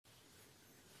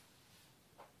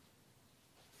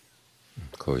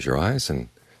Close your eyes and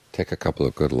take a couple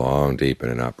of good, long, deep in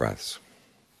and out breaths.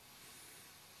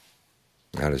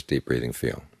 How does deep breathing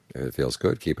feel? If it feels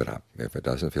good, keep it up. If it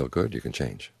doesn't feel good, you can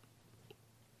change.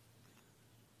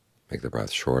 Make the breath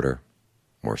shorter,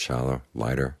 more shallow,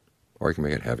 lighter, or you can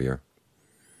make it heavier.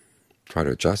 Try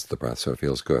to adjust the breath so it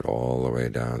feels good all the way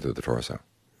down through the torso.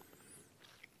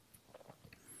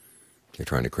 You're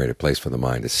trying to create a place for the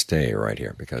mind to stay right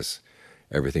here, because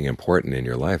everything important in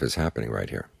your life is happening right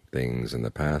here. Things in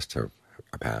the past are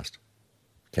past.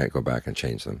 Can't go back and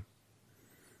change them.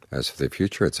 As for the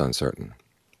future, it's uncertain.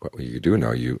 But you do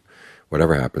know,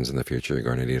 whatever happens in the future, you're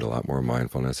going to need a lot more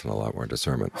mindfulness and a lot more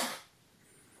discernment.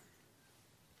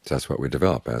 So that's what we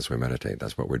develop as we meditate.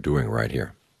 That's what we're doing right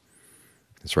here.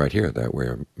 It's right here that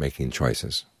we're making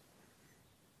choices.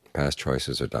 Past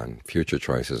choices are done. Future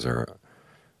choices are,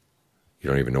 you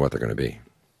don't even know what they're going to be.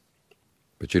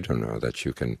 But you don't know that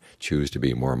you can choose to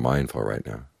be more mindful right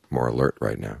now, more alert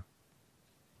right now.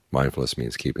 Mindfulness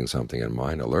means keeping something in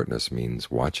mind. Alertness means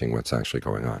watching what's actually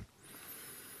going on.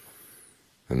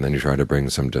 And then you try to bring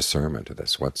some discernment to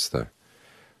this. What's the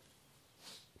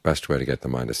best way to get the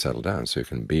mind to settle down so you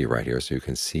can be right here, so you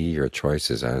can see your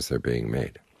choices as they're being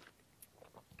made?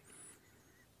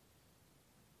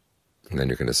 And then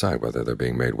you can decide whether they're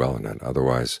being made well or not.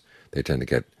 Otherwise, they tend to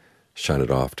get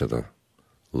shunted off to the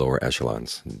lower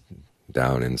echelons,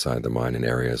 down inside the mind in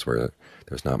areas where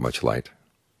there's not much light,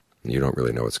 and you don't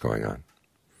really know what's going on.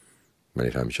 Many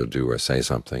times you'll do or say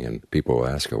something, and people will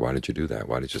ask you, why did you do that?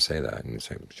 Why did you say that? And you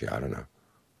say, gee, I don't know.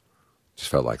 Just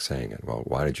felt like saying it. Well,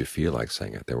 why did you feel like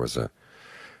saying it? There was a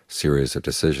series of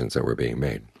decisions that were being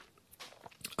made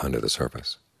under the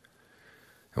surface.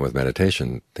 And with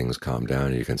meditation, things calm down,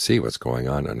 and you can see what's going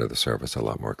on under the surface a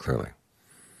lot more clearly.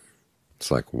 It's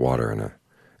like water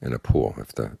in a pool.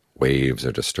 If the waves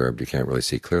are disturbed, you can't really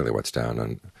see clearly what's down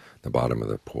on the bottom of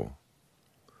the pool.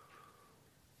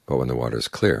 But when the water is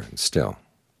clear and still,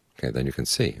 okay, then you can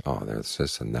see, oh, there's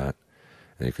this and that,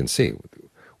 and you can see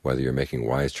whether you're making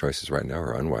wise choices right now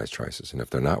or unwise choices. And if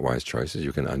they're not wise choices,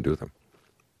 you can undo them.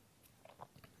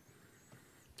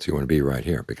 So you want to be right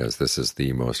here, because this is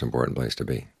the most important place to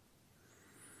be.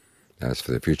 As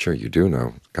for the future, you do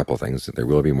know a couple of things. That there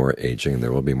will be more aging,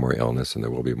 there will be more illness, and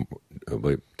there will be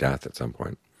death at some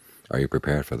point. Are you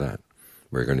prepared for that?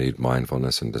 We're going to need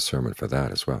mindfulness and discernment for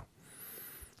that as well.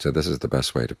 So this is the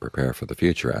best way to prepare for the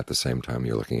future at the same time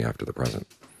you're looking after the present.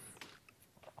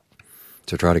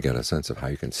 So try to get a sense of how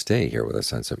you can stay here with a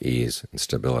sense of ease and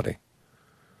stability,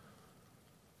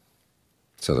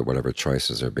 so that whatever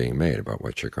choices are being made about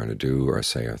what you're going to do or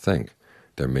say or think,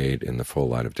 they're made in the full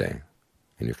light of day,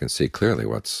 and you can see clearly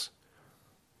what's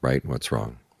right and what's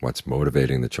wrong, what's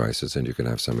motivating the choices, and you can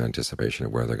have some anticipation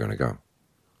of where they're going to go.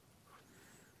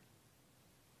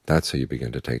 That's how you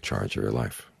begin to take charge of your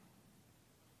life.